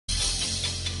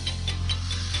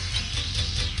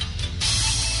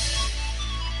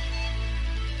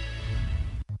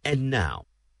And now,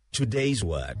 today's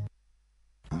word.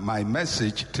 My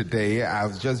message today,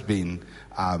 I've just been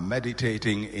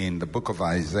meditating in the book of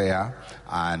Isaiah,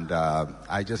 and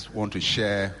I just want to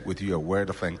share with you a word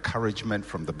of encouragement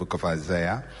from the book of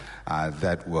Isaiah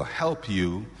that will help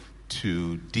you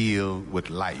to deal with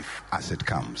life as it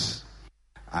comes.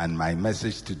 And my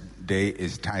message today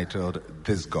is titled,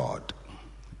 This God.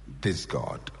 This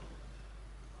God.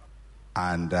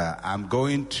 And I'm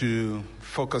going to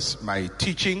focus my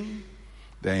teaching,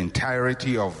 the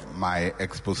entirety of my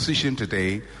exposition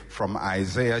today, from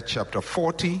Isaiah chapter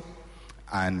 40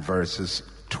 and verses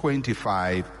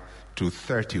 25 to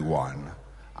 31.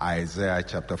 Isaiah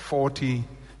chapter 40,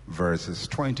 verses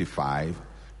 25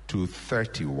 to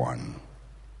 31.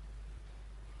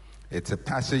 It's a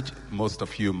passage most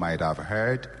of you might have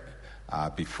heard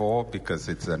before, because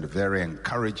it's a very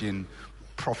encouraging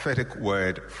prophetic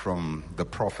word from the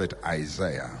prophet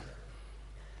Isaiah.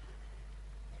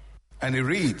 And it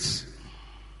reads,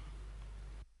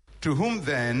 "To whom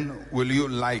then will you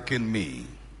liken me?"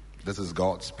 This is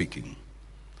God speaking.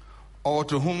 "Or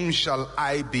to whom shall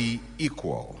I be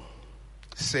equal?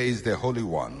 Says the Holy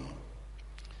One.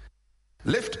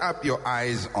 Lift up your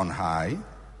eyes on high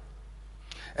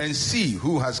and see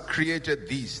who has created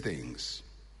these things,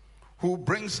 who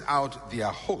brings out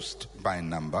their host by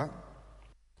number.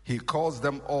 He calls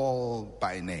them all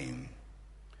by name.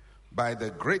 By the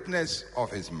greatness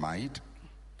of his might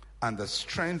and the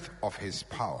strength of his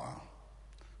power,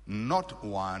 not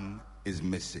one is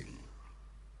missing.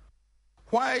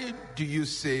 Why do you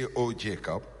say, O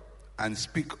Jacob, and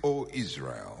speak, O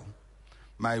Israel,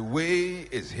 my way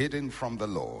is hidden from the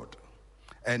Lord,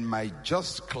 and my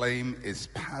just claim is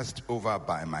passed over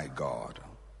by my God?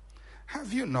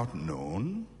 Have you not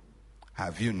known?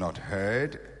 Have you not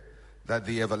heard that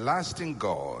the everlasting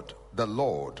God, the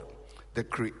Lord, the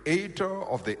creator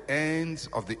of the ends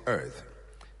of the earth,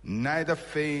 neither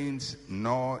faints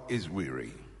nor is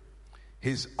weary?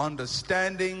 His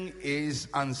understanding is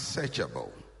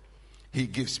unsearchable. He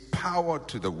gives power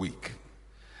to the weak,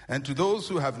 and to those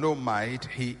who have no might,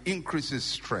 he increases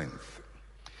strength.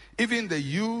 Even the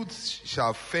youths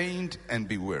shall faint and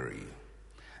be weary,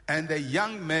 and the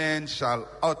young men shall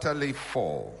utterly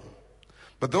fall.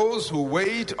 But those who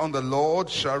wait on the Lord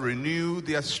shall renew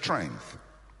their strength.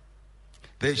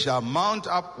 They shall mount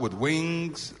up with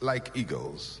wings like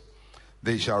eagles.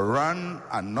 They shall run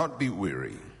and not be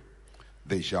weary.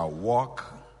 They shall walk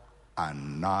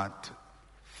and not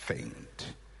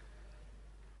faint."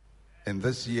 In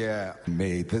this year,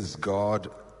 may this God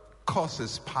cause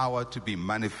his power to be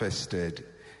manifested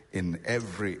in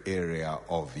every area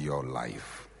of your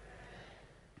life.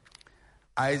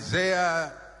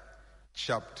 Isaiah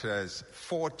chapters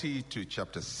 40 to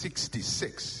chapter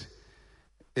 66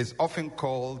 is often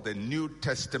called the New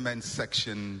Testament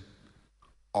section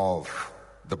of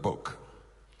the book.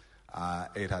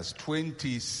 It has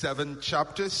 27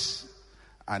 chapters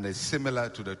and is similar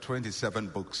to the 27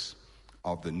 books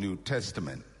of the New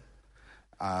Testament.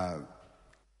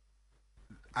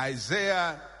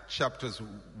 Isaiah chapters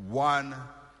 1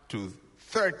 to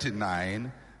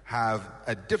 39 have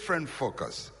a different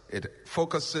focus. It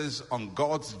focuses on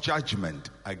God's judgment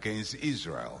against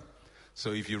Israel.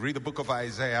 So if you read the book of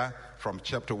Isaiah from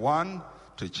chapter 1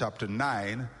 to chapter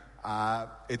 9,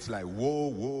 it's like woe,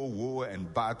 woe, woe,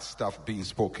 and bad stuff being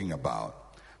spoken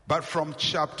about. But from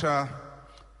chapter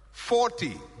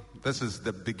 40, this is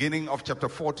the beginning of chapter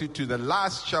 40 to the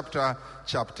last chapter,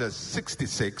 chapter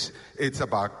 66, it's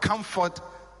about comfort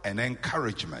and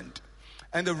encouragement.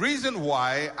 And the reason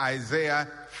why Isaiah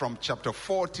from chapter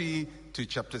 40 to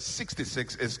chapter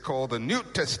 66 is called the New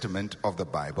Testament of the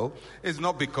Bible is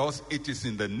not because it is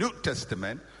in the New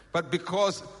Testament, but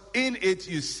because in it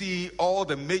you see all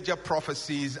the major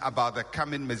prophecies about the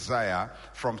coming Messiah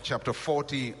from chapter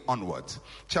 40 onwards.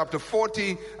 Chapter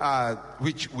 40,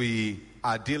 which we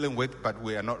are dealing with, but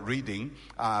we are not reading,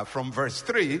 from verse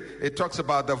 3, it talks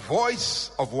about the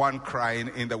voice of one crying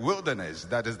in the wilderness.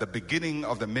 That is the beginning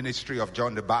of the ministry of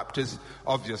John the Baptist.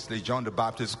 Obviously, John the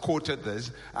Baptist quoted this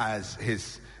as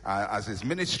his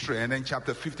ministry. And then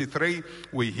chapter 53,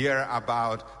 we hear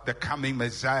about the coming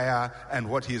Messiah and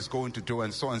what he is going to do,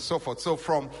 and so on and so forth. So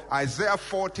from Isaiah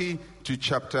 40 to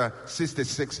chapter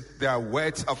 66, there are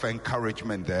words of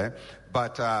encouragement there.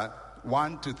 But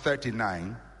 1 to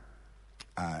 39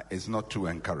 is not too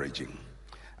encouraging.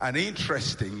 And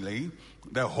interestingly,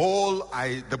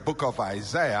 the book of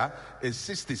Isaiah is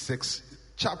 66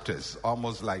 chapters,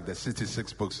 almost like the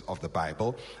 66 books of the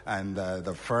Bible. And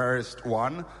the first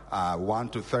one, 1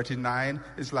 to 39,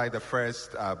 is like the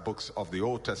first books of the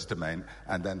Old Testament.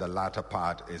 And then the latter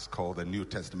part is called the New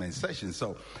Testament section.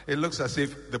 So it looks as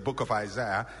if the book of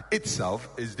Isaiah itself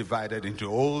is divided into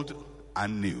Old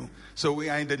and New. So we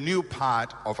are in the new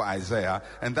part of Isaiah,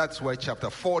 and that's where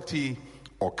chapter 40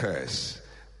 occurs.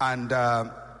 And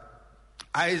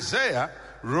Isaiah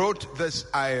wrote this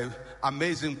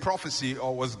amazing prophecy,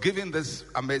 or was given this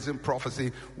amazing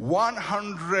prophecy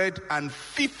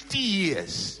 150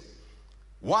 years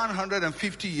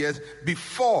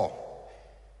before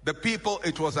the people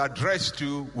it was addressed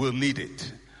to will need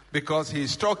it. Because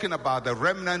he's talking about the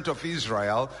remnant of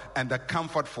Israel and the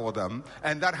comfort for them.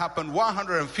 And that happened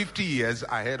 150 years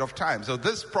ahead of time. So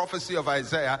this prophecy of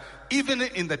Isaiah, even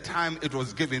in the time it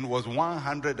was given, was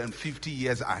 150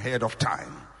 years ahead of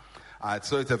time.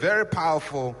 So it's a very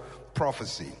powerful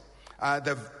prophecy.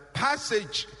 The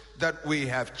passage that we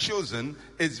have chosen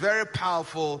is very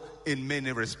powerful in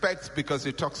many respects because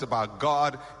it talks about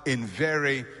God in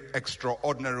very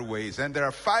extraordinary ways. And there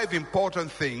are 5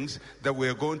 important things that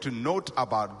we're going to note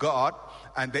about God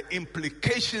and the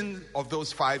implication of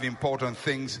those 5 important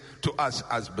things to us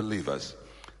as believers.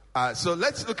 So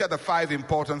let's look at the 5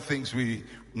 important things we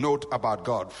note about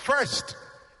God. First,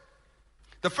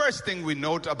 the first thing we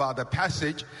note about the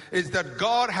passage is that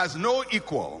God has no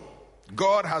equal.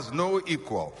 God has no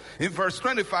equal. In verse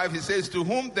 25, he says, "To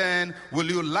whom then will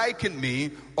you liken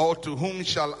me, or to whom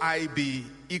shall I be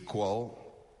equal,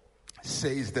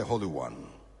 says the Holy One."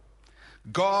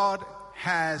 God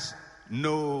has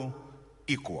no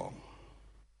equal.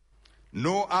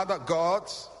 No other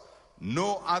gods,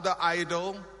 no other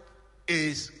idol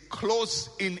is close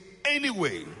in any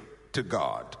way to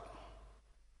God.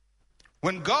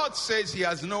 When God says he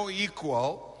has no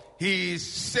equal, he is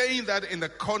saying that in the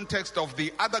context of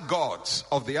the other gods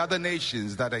of the other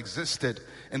nations that existed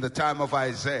in the time of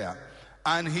Isaiah.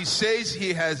 And he says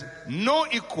he has no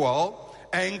equal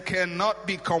and cannot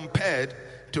be compared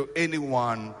to any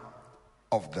one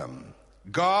of them.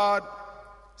 God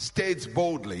states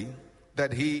boldly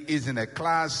that he is in a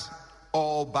class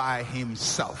all by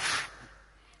himself.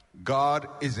 God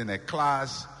is in a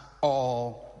class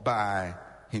all by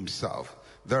himself.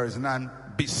 There is none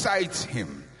besides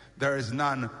him. There is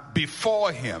none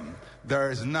before him. There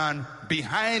is none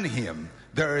behind him.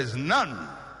 There is none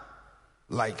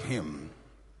like him.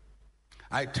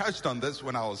 I touched on this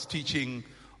when I was teaching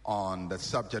on the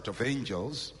subject of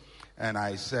angels, and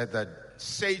I said that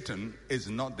Satan is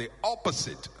not the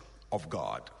opposite of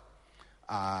God.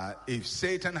 If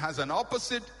Satan has an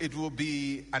opposite, it will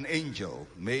be an angel,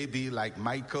 maybe like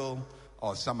Michael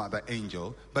or some other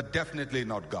angel, but definitely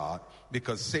not God,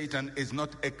 because Satan is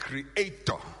not a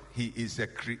creator. He is a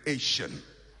creation.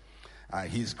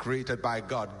 He's created by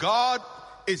God. God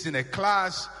is in a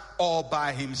class all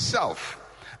by himself.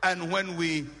 And when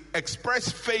we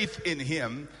express faith in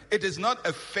him, it is not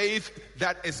a faith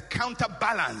that is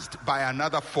counterbalanced by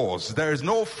another force. There is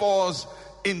no force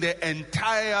in the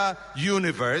entire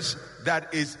universe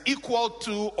that is equal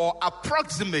to or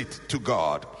approximate to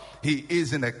God. He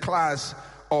is in a class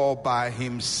all by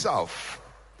himself.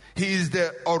 He is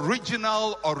the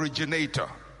original originator.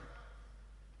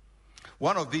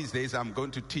 One of these days, I'm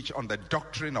going to teach on the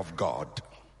doctrine of God.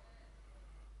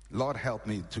 Lord, help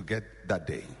me to get that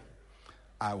day.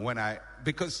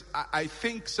 Because I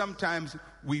think sometimes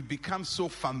we become so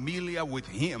familiar with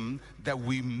him that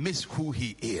we miss who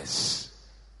he is.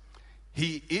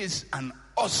 He is an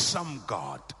awesome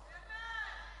God.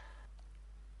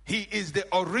 He is the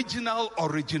original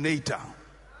originator.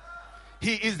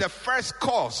 He is the first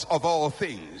cause of all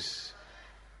things.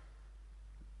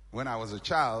 When I was a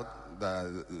child,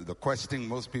 the question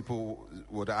most people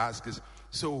would ask is,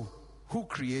 so who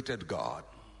created God?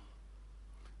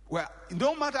 Well,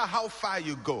 no matter how far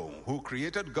you go, who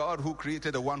created God, who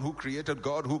created the one who created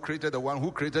God, who created the one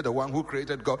who created the one who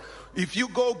created God. If you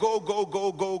go,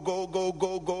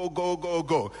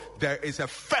 there is a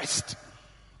first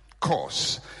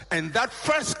cause. And that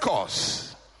first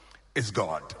cause is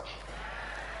God.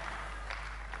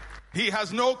 He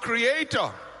has no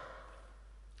creator.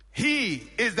 He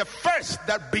is the first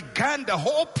that began the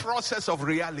whole process of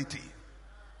reality.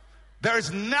 There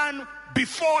is none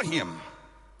before him.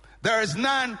 There is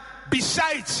none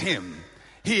besides him.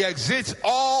 He exists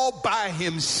all by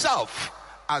himself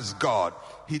as God.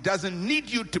 He doesn't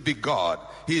need you to be God.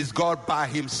 He is God by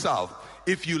himself.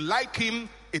 If you like him,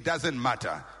 it doesn't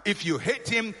matter. If you hate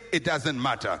him, it doesn't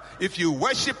matter. If you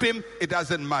worship him, it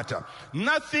doesn't matter.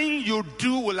 Nothing you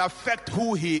do will affect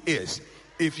who he is.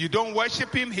 If you don't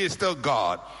worship him, he's still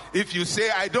God. If you say,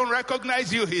 I don't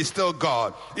recognize you, he's still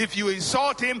God. If you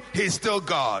insult him, he's still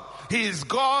God. He is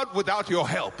God without your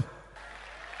help.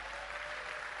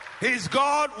 He's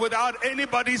God without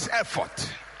anybody's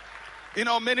effort. You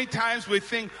know, many times we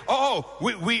think,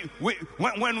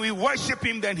 when we worship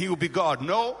him, then he will be God.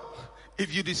 No.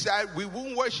 If you decide we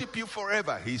won't worship you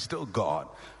forever, he's still God.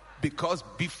 Because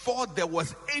before there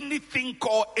was anything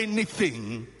called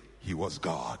anything, he was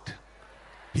God.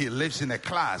 He lives in a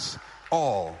class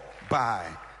all by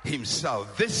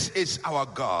himself. This is our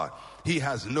God. He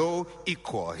has no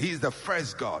equal. He is the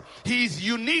first God. He is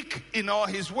unique in all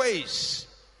his ways.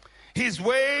 His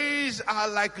ways are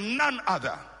like none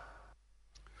other.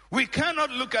 We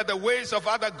cannot look at the ways of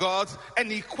other gods and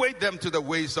equate them to the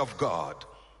ways of God.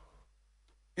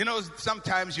 You know,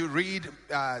 sometimes you read,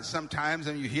 sometimes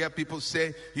and you hear people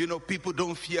say, you know, people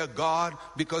don't fear God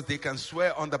because they can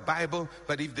swear on the Bible,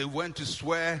 but if they went to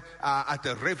swear at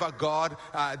a river god,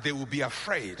 they will be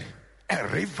afraid. A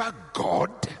river god?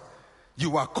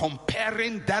 You are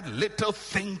comparing that little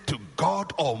thing to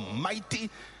God Almighty?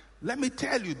 Let me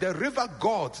tell you, the river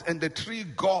gods and the tree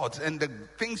gods and the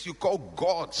things you call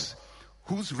gods,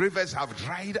 whose rivers have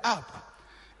dried up,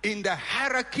 in the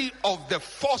hierarchy of the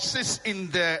forces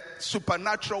in the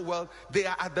supernatural world, they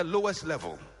are at the lowest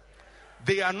level.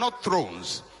 They are not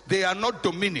thrones. They are not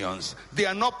dominions. They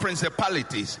are not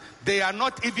principalities. They are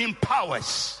not even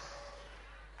powers.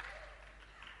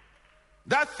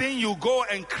 That thing you go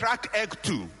and crack egg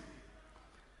to.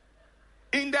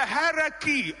 In the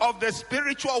hierarchy of the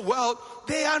spiritual world,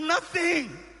 they are nothing.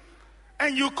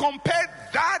 And you compare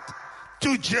that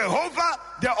to Jehovah,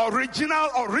 the original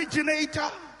originator.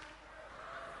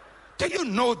 Do you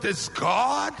know this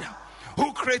God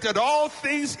who created all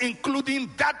things,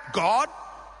 including that God?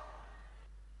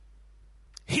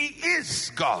 He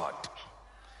is God.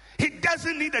 He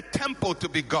doesn't need a temple to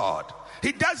be God.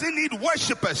 He doesn't need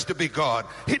worshipers to be God.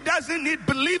 He doesn't need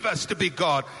believers to be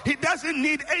God. He doesn't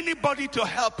need anybody to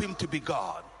help him to be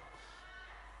God.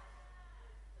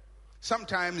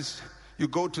 Sometimes you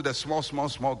go to the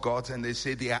small gods and they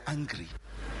say they are angry.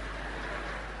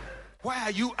 Why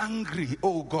are you angry,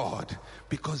 oh God?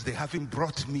 Because they haven't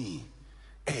brought me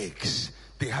eggs.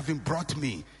 They haven't brought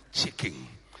me chicken.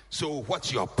 So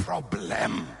what's your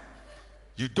problem?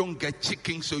 You don't get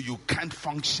chicken, so you can't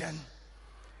function.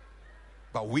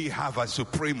 But we have a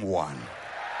supreme one.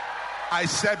 I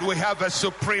said we have a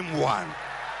supreme one.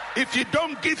 If you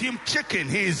don't give him chicken,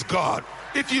 he is God.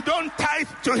 If you don't tithe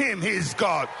to him, he is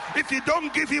God. If you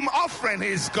don't give him offering, he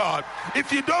is God.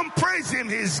 If you don't praise him,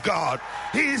 he is God.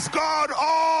 He is God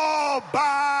all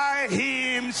by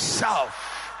himself.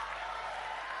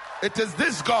 It is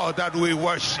this God that we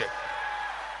worship.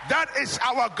 That is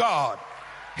our God.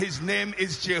 His name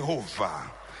is Jehovah.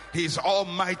 He is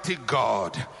Almighty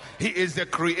God. He is the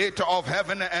creator of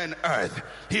heaven and earth.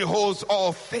 He holds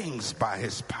all things by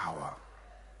his power.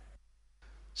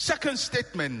 Second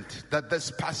statement that this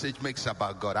passage makes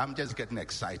about God, I'm just getting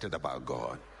excited about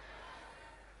God,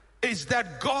 is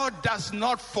that God does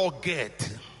not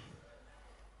forget.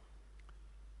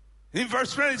 In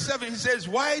verse 27 he says,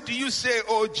 why do you say,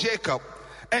 O Jacob,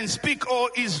 and speak, O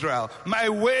Israel, my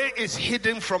way is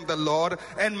hidden from the Lord,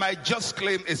 and my just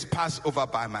claim is passed over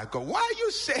by my God. Why are you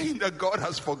saying that God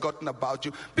has forgotten about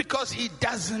you? Because he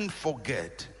doesn't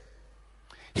forget.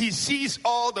 He sees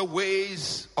all the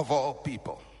ways of all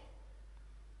people.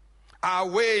 Our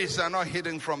ways are not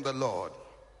hidden from the Lord.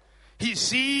 He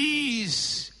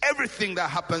sees everything that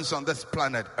happens on this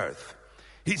planet Earth.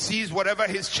 He sees whatever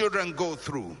his children go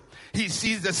through. He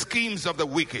sees the schemes of the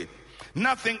wicked.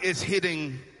 Nothing is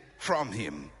hidden from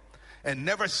him. And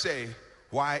never say,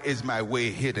 why is my way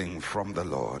hidden from the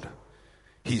Lord?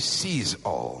 He sees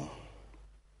all.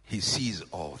 He sees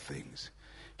all things.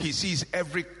 He sees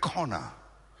every corner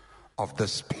of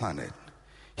this planet.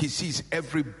 He sees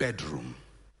every bedroom.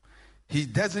 He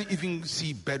doesn't even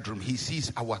see bedroom. He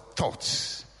sees our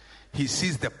thoughts. He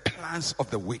sees the plans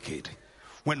of the wicked.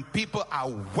 When people are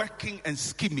working and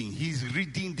scheming, he's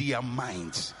reading their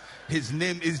minds. His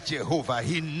name is Jehovah.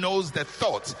 He knows the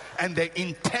thoughts and the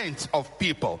intent of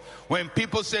people. When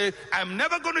people say, I'm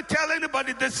never going to tell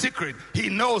anybody this secret, he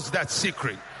knows that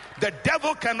secret. The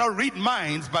devil cannot read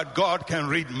minds, but God can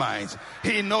read minds.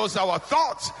 He knows our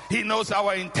thoughts. He knows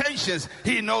our intentions.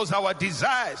 He knows our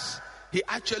desires. He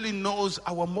actually knows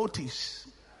our motives.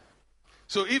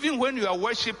 So even when you are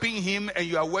worshiping him and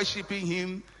you are worshiping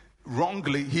him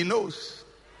wrongly, he knows.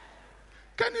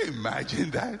 Can you imagine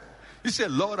that? You say,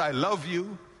 Lord, I love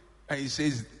you. And he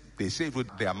says, they say it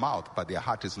with their mouth, but their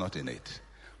heart is not in it.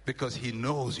 Because he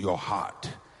knows your heart.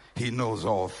 He knows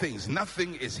all things.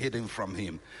 Nothing is hidden from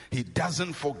him. He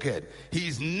doesn't forget. He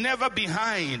is never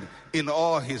behind in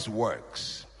all his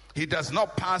works. He does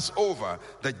not pass over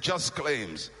the just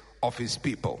claims of his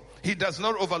people. He does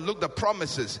not overlook the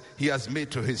promises he has made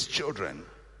to his children.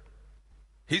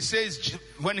 He says,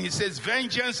 when he says,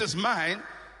 vengeance is mine,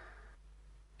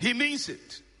 he means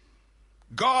it.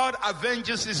 God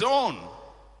avenges his own.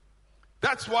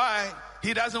 That's why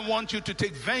he doesn't want you to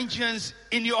take vengeance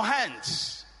in your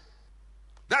hands.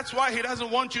 That's why he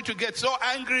doesn't want you to get so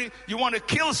angry you want to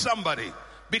kill somebody.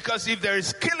 Because if there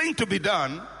is killing to be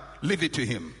done, leave it to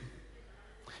him.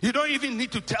 You don't even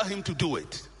need to tell him to do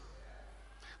it.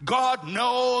 God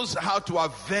knows how to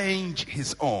avenge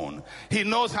his own. He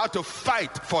knows how to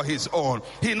fight for his own.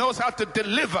 He knows how to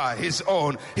deliver his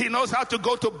own. He knows how to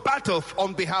go to battle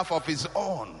on behalf of his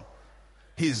own.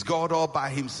 He's God all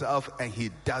by himself, and he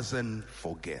doesn't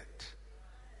forget.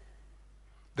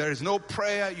 There is no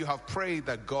prayer you have prayed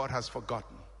that God has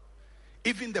forgotten.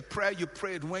 Even the prayer you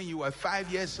prayed when you were 5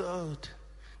 years old.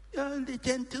 Oh, the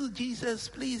gentle Jesus,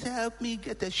 please help me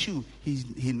get a shoe.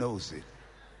 He knows it.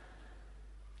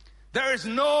 There is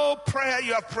no prayer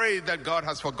you have prayed that God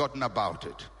has forgotten about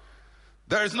it.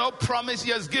 There is no promise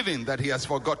he has given that he has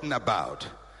forgotten about.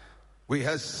 We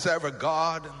have served a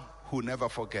God who never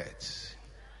forgets.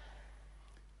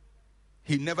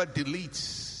 He never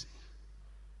deletes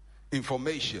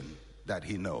information that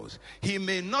he knows. He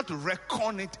may not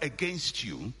reckon it against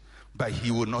you, but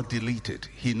he will not delete it.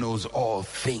 He knows all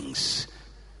things.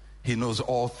 He knows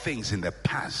all things in the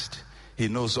past. He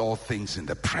knows all things in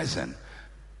the present.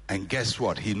 And guess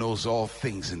what? He knows all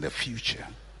things in the future.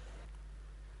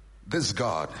 This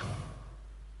God,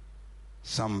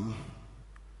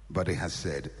 somebody has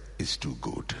said, is too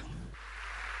good.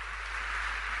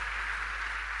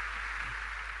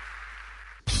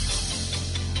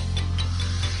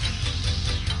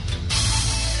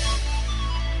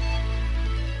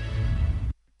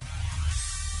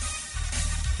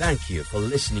 Thank you for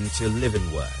listening to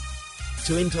Living Word.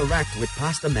 To interact with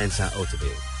Pastor Mensa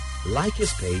Otabil, like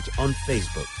his page on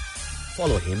Facebook.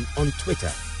 Follow him on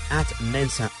Twitter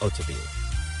 @Mensa Otabil.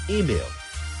 Email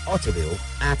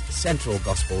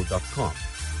otabil@centralgospel.com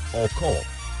or call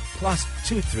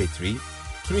 +233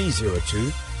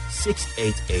 302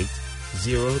 688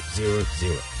 000.